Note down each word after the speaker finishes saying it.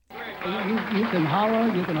You can holler,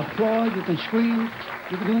 you can applaud, you can scream,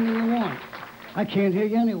 you can do anything you want. I can't hear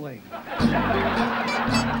you anyway.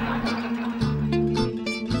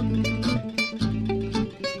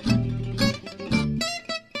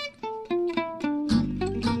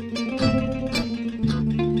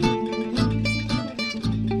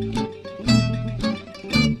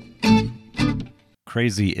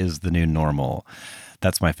 Crazy is the new normal.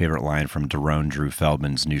 That's my favorite line from Daron Drew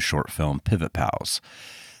Feldman's new short film, Pivot Pals.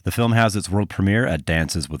 The film has its world premiere at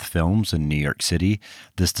Dances with Films in New York City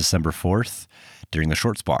this December 4th during the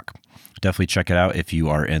Shorts Block. Definitely check it out if you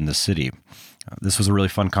are in the city. This was a really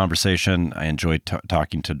fun conversation. I enjoyed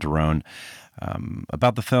talking to Daron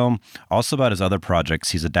about the film, also about his other projects.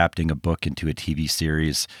 He's adapting a book into a TV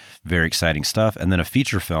series, very exciting stuff, and then a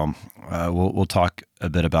feature film. We'll talk a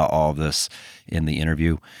bit about all of this in the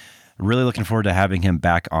interview. Really looking forward to having him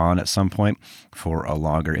back on at some point for a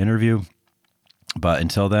longer interview. But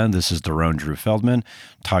until then, this is Daron Drew Feldman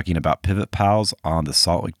talking about Pivot Pals on the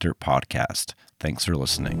Salt Lake Dirt Podcast. Thanks for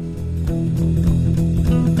listening.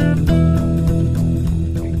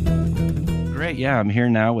 Great. Yeah, I'm here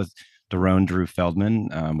now with Daron Drew Feldman.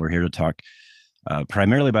 We're here to talk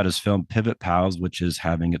primarily about his film Pivot Pals, which is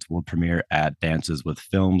having its world premiere at Dances with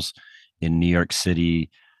Films in New York City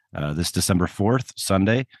this December 4th,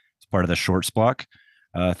 Sunday. It's part of the Shorts Block.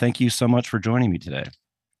 Thank you so much for joining me today.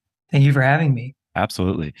 Thank you for having me.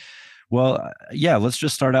 Absolutely. Well, yeah, let's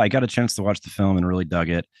just start out. I got a chance to watch the film and really dug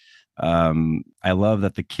it. I love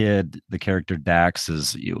that the character Dax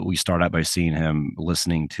we start out by seeing him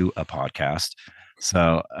listening to a podcast.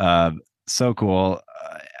 So, so cool.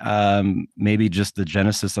 Maybe just the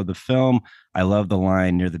genesis of the film. I love the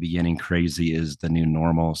line near the beginning, crazy is the new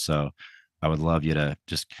normal. So I would love you to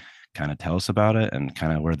just kind of tell us about it and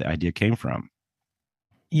kind of where the idea came from.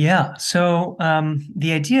 Yeah. So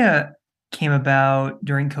the idea came about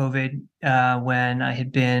during COVID when I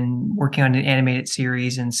had been working on an animated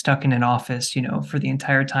series and stuck in an office, for the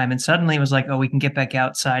entire time. And suddenly it was like, oh, we can get back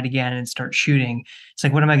outside again and start shooting. It's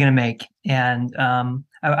like, what am I going to make? And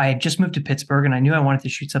I had just moved to Pittsburgh and I knew I wanted to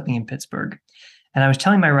shoot something in Pittsburgh. And I was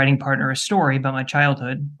telling my writing partner a story about my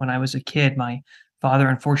childhood. When I was a kid, my father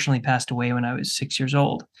unfortunately passed away when I was 6 years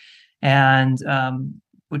old. And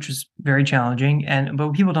which was very challenging. But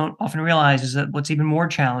what people don't often realize is that what's even more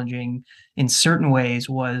challenging in certain ways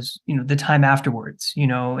was, the time afterwards,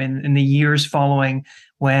 in the years following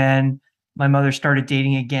when my mother started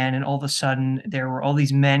dating again. And all of a sudden there were all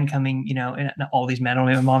these men coming, and not all these men, I don't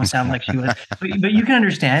make my mom sound like she was, but you can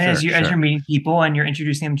understand as you're meeting people and you're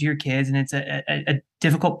introducing them to your kids, and it's a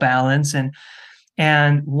difficult balance.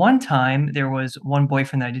 And one time there was one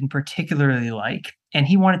boyfriend that I didn't particularly like, and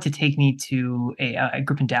he wanted to take me to a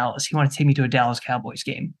group in Dallas. He wanted to take me to a Dallas Cowboys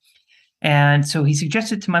game. And so he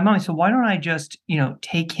suggested to my mom, he said, why don't I just,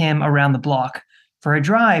 take him around the block for a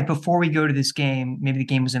drive before we go to this game? Maybe the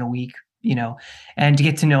game was in a week, and to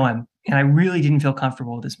get to know him. And I really didn't feel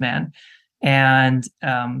comfortable with this man. And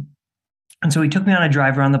so he took me on a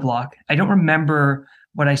drive around the block. I don't remember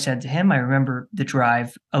what I said to him. I remember the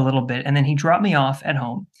drive a little bit. And then he dropped me off at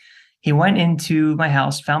home. He went into my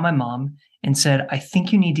house, found my mom, and said, I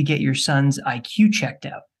think you need to get your son's IQ checked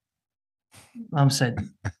out. Mom said,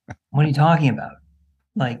 what are you talking about?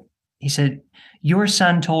 He said, your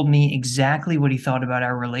son told me exactly what he thought about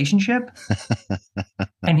our relationship.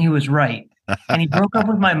 And he was right. And he broke up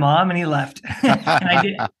with my mom and he left.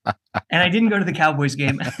 And I didn't go to the Cowboys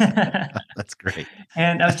game. That's great.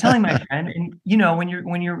 And I was telling my friend, and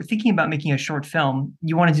when you're thinking about making a short film,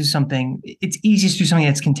 you want to do something. It's easiest to do something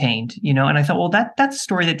that's contained, And I thought, well, that's a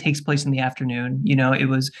story that takes place in the afternoon. It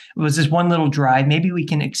was this one little drive. Maybe we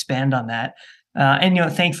can expand on that. And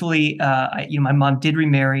thankfully, my mom did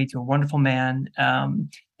remarry to a wonderful man.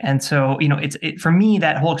 And so, for me,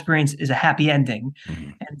 that whole experience is a happy ending. Mm-hmm.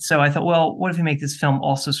 And so I thought, well, what if we make this film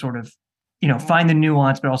also sort of, find the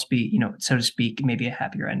nuance, but also be, so to speak, maybe a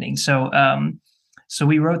happier ending. So, so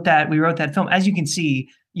we wrote that film. As you can see,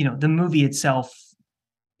 the movie itself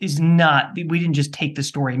is not, we didn't just take the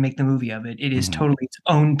story and make the movie of it. It is totally its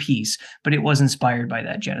own piece, but it was inspired by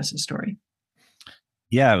that Genesis story.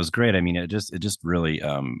 Yeah, it was great. I mean, it just really,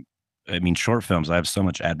 short films, I have so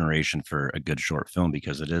much admiration for a good short film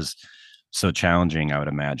because it is so challenging, I would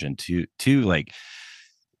imagine, to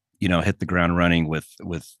hit the ground running with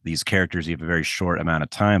these characters. You have a very short amount of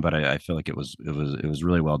time, but I feel like it was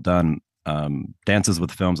really well done. Dances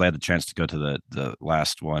with Films, I had the chance to go to the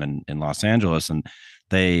last one in Los Angeles, and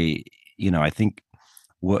they, I think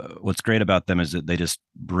what's great about them is that they just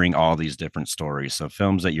bring all these different stories. So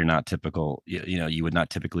films that you're not typical, you would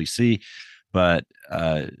not typically see, but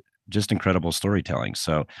just incredible storytelling.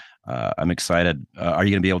 So I'm excited. Are you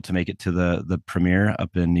going to be able to make it to the premiere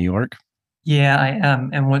up in New York? Yeah, I am.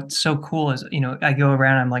 And what's so cool is, I go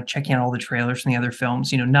around, I'm like checking out all the trailers from the other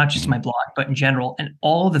films, not just Hmm. my blog, but in general. And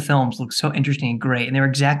all of the films look so interesting and great. And they're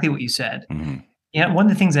exactly what you said. Hmm. Yeah, one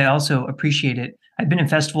of the things I also appreciated, I've been in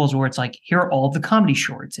festivals where it's like, here are all the comedy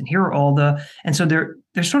shorts, and here are all and so they're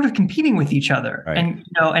sort of competing with each other, Right. and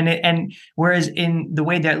and whereas in the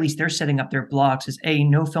way that at least they're setting up their blocks is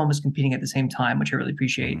no film is competing at the same time, which I really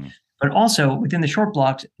appreciate, Hmm. but also within the short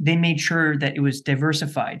blocks, they made sure that it was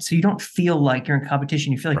diversified, so you don't feel like you're in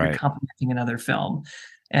competition, you feel like you're Right. complimenting another film,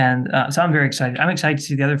 and so I'm very excited. I'm excited to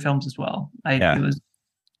see the other films as well. It Yeah, was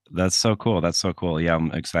that's so cool. That's so cool. Yeah,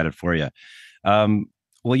 I'm excited for you. Um,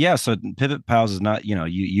 well, yeah. So Pivot Pals is not,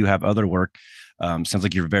 you have other work. Sounds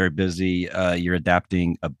like you're very busy. You're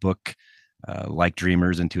adapting a book like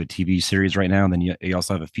Dreamers into a TV series right now, and then you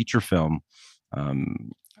also have a feature film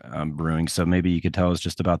um, brewing. So maybe you could tell us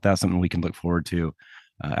just about that. Something we can look forward to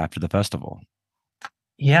after the festival.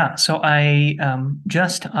 Yeah, so I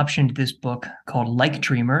just optioned this book called Like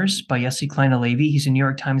Dreamers by Yossi Klein Halevi. He's a New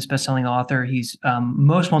York Times bestselling author. He's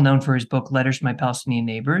most well known for his book Letters to My Palestinian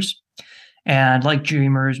Neighbors. And Like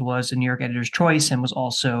Dreamers was a New York Editor's Choice and was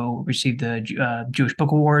also received the Jewish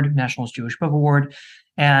Book Award, National Jewish Book Award.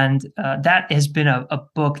 And that has been a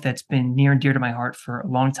book that's been near and dear to my heart for a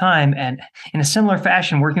long time. And in a similar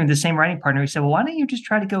fashion, working with the same writing partner, he said, well, why don't you just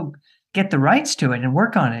try to go get the rights to it and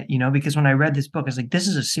work on it, because when I read this book, I was like, this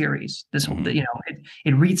is a series. Mhm.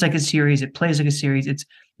 It reads like a series, it plays like a series.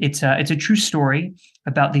 It's a true story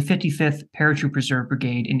about the 55th Paratroop Reserve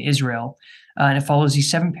Brigade in Israel. And it follows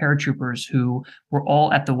these 7 paratroopers who were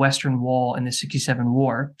all at the Western Wall in the 67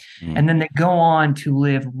 war. Mhm. And then they go on to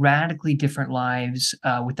live radically different lives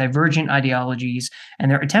with divergent ideologies.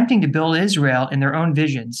 And they're attempting to build Israel in their own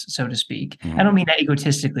visions, so to speak. I Mhm. don't mean that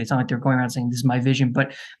egotistically. It's not like they're going around saying, this is my vision.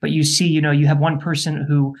 But you see, you have one person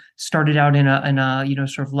who started out in a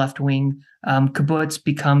sort of left wing kibbutz,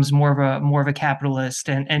 becomes more of a capitalist,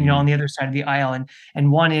 and on Mhm. the other side of the aisle,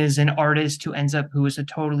 and one is an artist who is a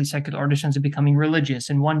totally secular artist, ends up becoming religious,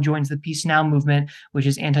 and one joins the Peace Now movement, which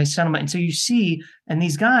is anti-Semitic. And so you see, and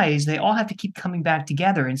these guys, they all have to keep coming back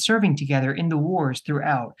together and serving together in the wars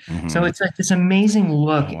throughout. So Mhm. it's like this amazing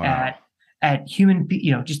look Oh, wow. at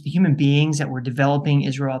just the human beings that were developing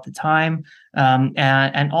Israel at the time,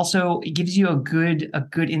 and also it gives you a good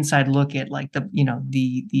inside look at like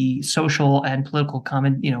the social and political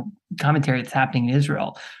commentary that's happening in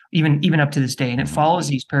Israel, even up to this day, and it Mhm. follows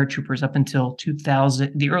these paratroopers up until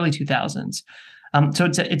 2000, the early 2000s. So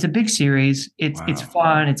it's a big series. It's Wow.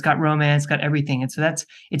 fun. It's got romance. Got everything. And so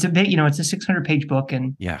it's a big, it's a 600-page book,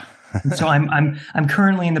 Yeah. and so I'm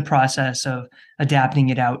currently in the process of adapting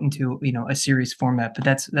it out into a series format. But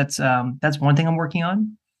that's one thing I'm working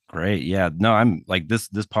on. Great. Yeah. No, I'm like this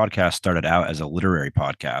podcast started out as a literary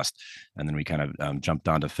podcast, and then we kind of jumped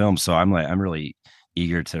onto film. So I'm really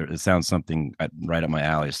eager to. It sounds something right up my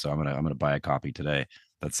alley. So I'm gonna buy a copy today.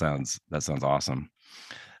 That sounds awesome.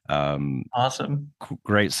 Um, Awesome.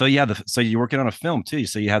 Great. So yeah, so you're working on a film too.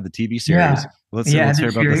 So you had the TV series. Yeah. Yeah, I have Let's hear this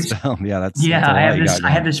about this series. film. Yeah, that's Yeah, a lot you got I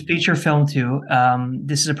have going. this feature film too.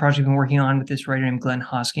 This is a project I've been working on with this writer named Glenn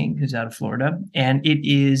Hosking, who's out of Florida, and it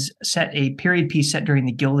is a period piece set during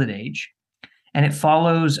the Gilded Age, and it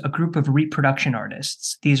follows a group of reproduction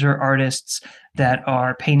artists. These are artists that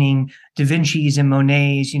are painting Da Vinci's and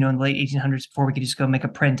Monet's, in the late 1800s, before we could just go make a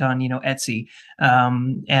print on, Etsy.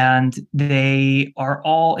 And they are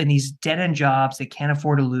all in these dead-end jobs they can't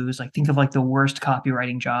afford to lose. Like, think of like the worst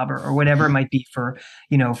copywriting job, or whatever it might be for,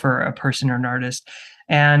 for a person or an artist.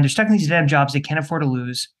 And they're stuck in these dead-end jobs they can't afford to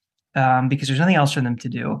lose, because there's nothing else for them to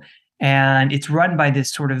do. And it's run by this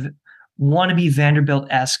sort of wannabe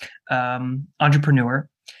Vanderbilt-esque entrepreneur,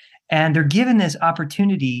 and they're given this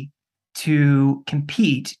opportunity to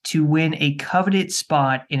compete to win a coveted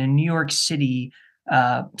spot in a New York City,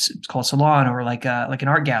 it's called salon, or like an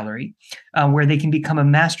art gallery, where they can become a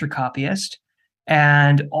master copyist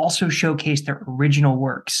and also showcase their original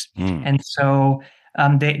works. Mm. And so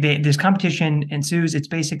this competition ensues. It's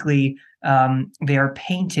basically they are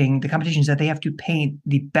painting. The competition is that they have to paint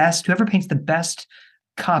the best. Whoever paints the best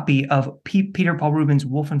copy of Peter Paul Rubens'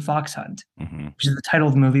 Wolf and Fox Hunt, Mm-hmm. which is the title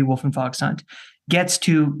of the movie, Wolf and Fox Hunt, gets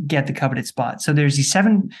to get the coveted spot. So there's these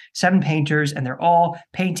seven painters, and they're all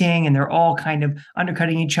painting, and they're all kind of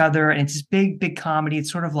undercutting each other, and it's this big comedy.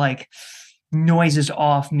 It's sort of like Noises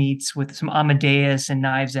Off meets with some Amadeus and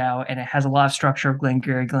Knives Out, and it has a lot of structure of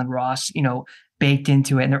Glengarry Glen Ross, baked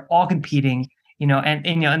into it, and they're all competing, and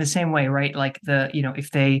in the same way, right? Like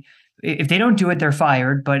if they don't do it, they're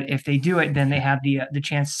fired. But if they do it, then they have the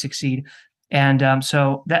chance to succeed. And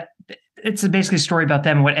so it's basically a story about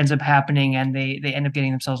them and what ends up happening, and they end up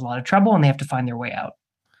getting themselves in a lot of trouble, and they have to find their way out.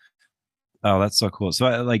 Oh, that's so cool. So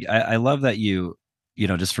I love that you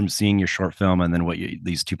know, just from seeing your short film and then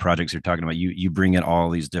these two projects you're talking about, you bring in all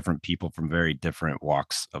these different people from very different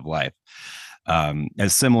walks of life.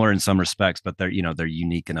 As similar in some respects, but they're, you know, they're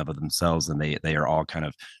unique in of themselves, and they are all kind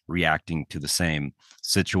of reacting to the same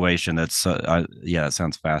situation. That's yeah, that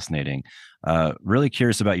sounds fascinating. Really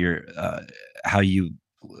curious about your how you,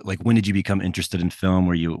 like, when did you become interested in film?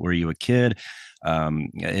 Were you a kid?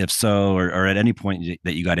 If so, or at any point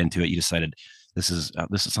that you got into it, you decided this is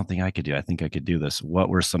something I could do. I think I could do this. What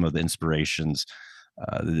were some of the inspirations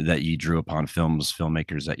that you drew upon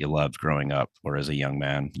filmmakers that you loved growing up, or as a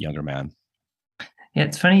younger man? Yeah,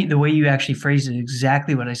 it's funny the way you actually phrased it.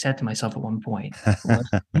 Exactly what I said to myself at one point was,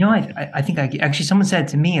 you know, I think actually someone said it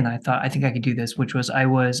to me, and I thought I think I could do this. Which was I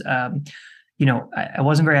was, you know, I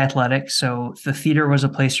wasn't very athletic, so the theater was a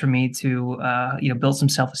place for me to, you know, build some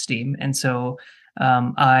self esteem, and so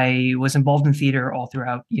I was involved in theater all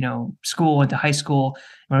throughout, you know, school into high school.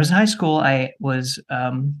 When I was in high school, I was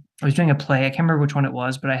doing a play. I can't remember which one it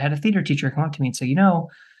was, but I had a theater teacher come up to me and say, you know,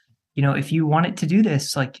 if you wanted to do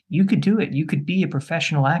this, like you could do it. You could be a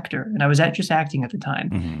professional actor. And I was at just acting at the time.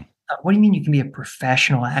 Mhm. What do you mean you can be a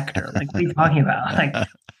professional actor? Like, what are you talking about? Like,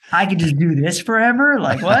 I could just do this forever?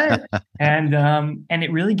 Like what? And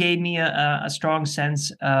it really gave me a strong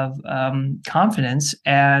sense of confidence.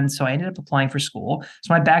 And so I ended up applying for school.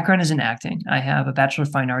 So my background is in acting. I have a Bachelor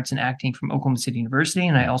of Fine Arts in acting from Oklahoma City University,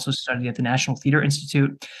 and I also studied at the National Theater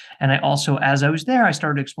Institute. And I also, as I was there, I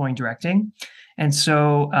started exploring directing. And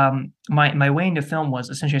so my way into film was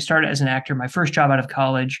essentially I started as an actor. My first job out of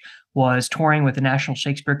college was touring with the National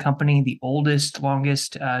Shakespeare Company, the oldest,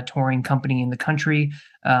 longest touring company in the country.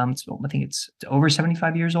 I think it's over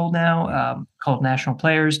 75 years old now, called National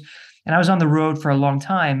Players. And I was on the road for a long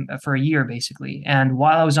time, for a year basically. And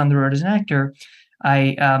while I was on the road as an actor,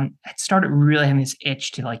 I had started really having this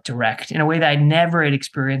itch to like direct in a way that I never had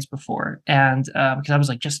experienced before. And because I was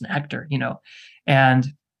like just an actor, you know, and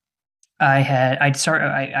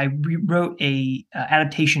I rewrote a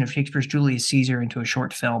adaptation of Shakespeare's Julius Caesar into a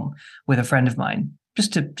short film with a friend of mine,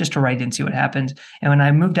 just to write it and see what happened. And when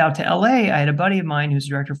I moved out to LA, I had a buddy of mine who's a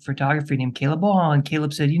director of photography named Caleb Ball, and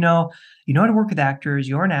Caleb said, you know how to work with actors.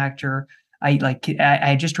 You're an actor.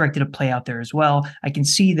 I just directed a play out there as well. I can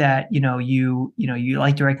see that you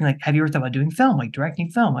like directing. Like, have you ever thought about doing film, like directing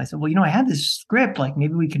film? I said, well, I had this script, like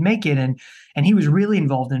maybe we could make it. And he was really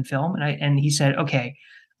involved in film, and he said, okay,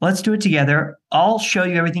 let's do it together. I'll show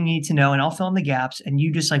you everything you need to know, and I'll fill in the gaps, and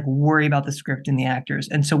you just like worry about the script and the actors.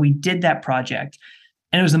 And so we did that project,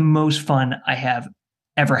 and it was the most fun I have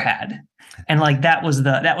ever had. And like that was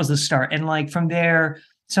the start. And like from there,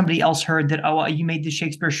 somebody else heard that, oh, you made the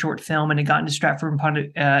Shakespeare short film, and it got into Stratford upon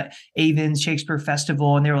Avon's Shakespeare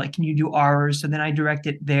Festival, and they were like, can you do ours? So then I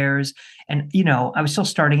directed theirs, and I was still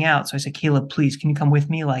starting out, so I said, Caleb, please, can you come with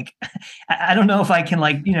me? Like, I don't know if I can,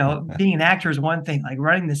 like, being an actor is one thing, like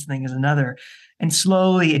running this thing is another. And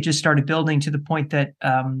slowly it just started building to the point that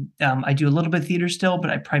I do a little bit of theater still, but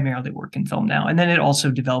I primarily work in film now. And then it also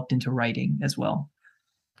developed into writing as well.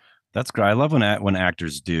 That's great. I love when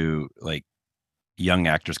actors do, like, young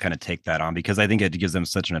actors kind of take that on, because I think it gives them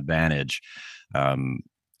such an advantage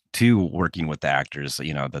to working with the actors,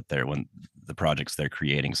 that they're when the projects they're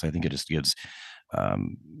creating. So I think it just gives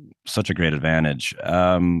such a great advantage.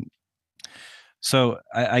 So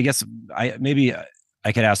I guess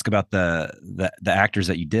I could ask about the actors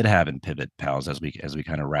that you did have in Pivot Pals as we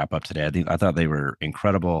kind of wrap up today. I thought they were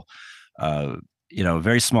incredible.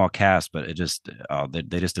 Very small cast, but it just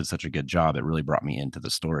they just did such a good job. It really brought me into the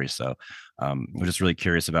story. So I'm just really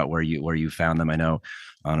curious about where you found them. I know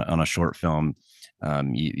on a short film,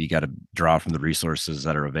 you got to draw from the resources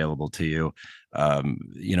that are available to you,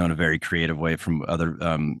 in a very creative way from other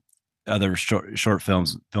short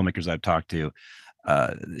filmmakers I've talked to.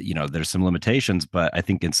 There's some limitations, but I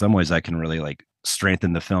think in some ways I can really like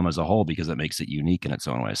strengthen the film as a whole because it makes it unique in its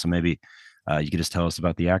own way. So maybe you could just tell us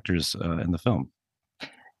about the actors in the film.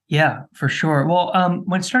 Yeah, for sure. Well,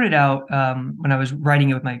 when it started out, when I was writing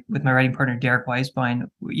it with my writing partner Derek Weisbein,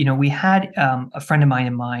 we had a friend of mine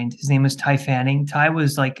in mind. His name was Ty Fanning. Ty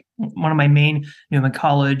was like one of my main, in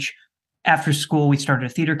college. After school, we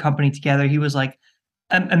started a theater company together. He was like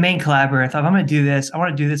a main collaborator. I thought, if I'm going to do this, I want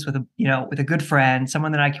to do this with a good friend,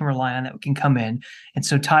 someone that I can rely on that can come in. And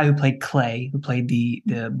so Ty, who played Clay, who played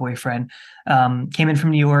the boyfriend, came in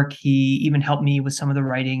from New York. He even helped me with some of the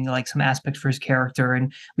writing, like some aspects for his character,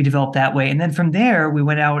 and we developed that way. And then from there, we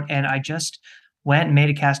went out, and I just went and made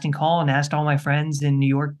a casting call and asked all my friends in New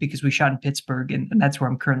York, because we shot in Pittsburgh, and that's where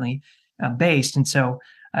I'm currently based. And so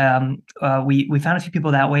We found a few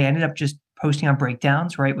people that way. I ended up just posting on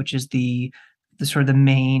Breakdowns, right, which is the sort of the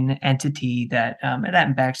main entity that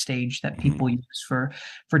that Backstage that people use for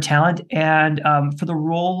talent. And for the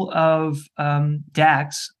role of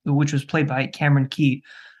Dax, which was played by Cameron Keat,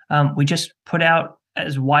 we just put out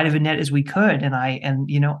as wide of a net as we could, and I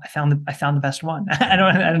found the best one. I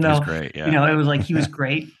don't know. He's great. Yeah. It was like he was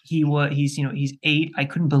great. He's 8. I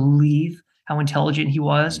couldn't believe how intelligent he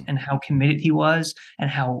was and how committed he was and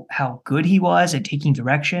how good he was at taking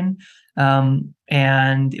direction.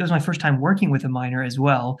 And it was my first time working with a minor as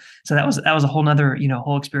well. So that was a whole nother,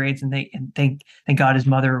 whole experience. And thank God his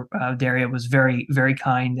mother, Daria, was very, very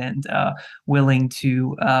kind and willing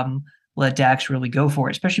to let Dax really go for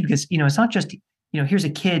it, especially because, it's not just, here's a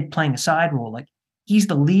kid playing a side role. Like, he's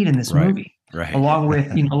the lead in this movie, right.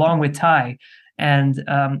 along with Ty. And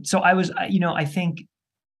so I think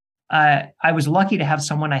I was lucky to have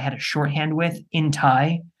someone I had a shorthand with in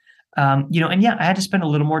Ty. I had to spend a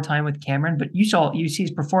little more time with Cameron, but you see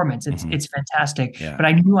his performance. It's fantastic. Yeah. But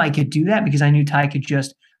I knew I could do that because I knew Ty could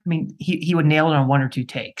he would nail it on 1 or 2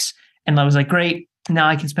 takes. And I was like, great, now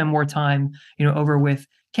I can spend more time, over with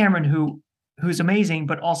Cameron, who's amazing,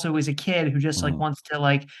 but also is a kid who just wants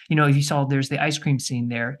to if you saw, there's the ice cream scene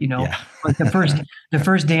there, like the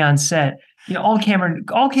first day on set, all Cameron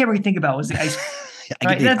could think about was the ice cream.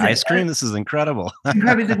 I get the ice cream. This is incredible.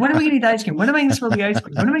 Incredible. He's like, when am I going to eat the ice cream? When am I going to smell the ice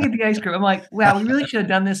cream? When am I going to get the ice cream? I'm like, wow, we really should have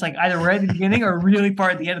done this either right at the beginning or really far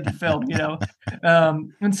at the end of the film,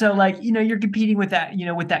 And so you're competing with that,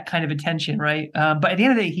 with that kind of attention, right? But at the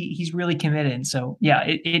end of the day, he's really committed. And so, yeah,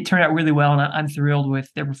 it turned out really well. And I'm thrilled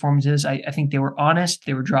with their performances. I think they were honest.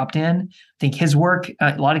 They were dropped in. I think his work,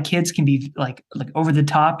 a lot of kids can be like over the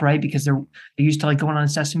top, right? Because they're used to going on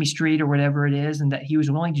Sesame Street or whatever it is. And that he was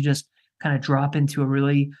willing to just kind of drop into a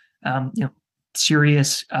really,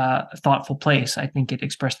 serious, thoughtful place. I think it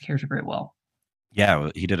expressed the character very well. Yeah,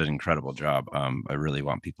 he did an incredible job. I really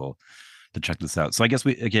want people to check this out. So I guess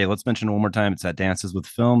let's mention one more time. It's at Dances with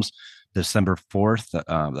Films, December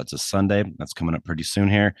 4th. That's a Sunday. That's coming up pretty soon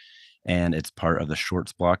here. And it's part of the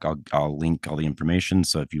Shorts block. I'll link all the information.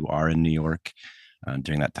 So if you are in New York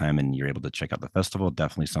during that time and you're able to check out the festival,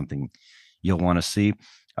 definitely something you'll want to see.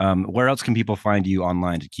 Where else can people find you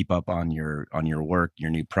online to keep up on your work, your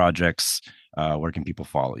new projects? Where can people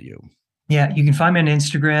follow you? Yeah, you can find me on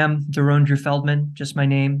Instagram, Daron Drew Feldman, just my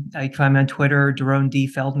name. You can find me on Twitter, Daron D.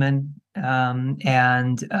 Feldman.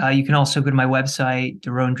 And you can also go to my website,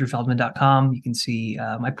 darondrewfeldman.com. You can see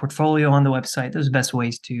my portfolio on the website. Those are the best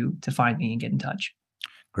ways to find me and get in touch.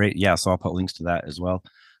 Great. Yeah, so I'll put links to that as well.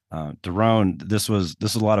 Daron, this was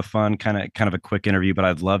a lot of fun, kind of a quick interview, but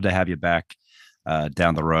I'd love to have you back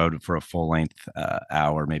down the road for a full length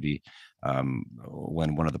hour, maybe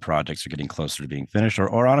when one of the projects are getting closer to being finished,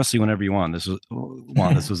 or honestly, whenever you want. This was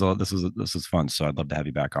fun. So I'd love to have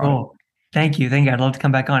you back on. Oh, thank you. I'd love to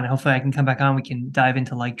come back on. Hopefully I can come back on. We can dive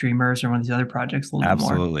into like Dreamers or one of these other projects a little bit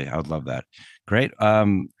more. Absolutely. I would love that. Great.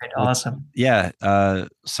 Awesome. Yeah.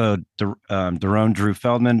 So Daron Drew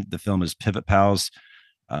Feldman, the film is Pivot Pals.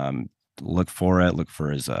 Look for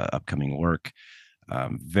his upcoming work.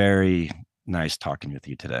 Very nice talking with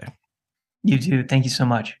you today. You too. Thank you so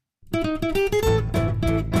much.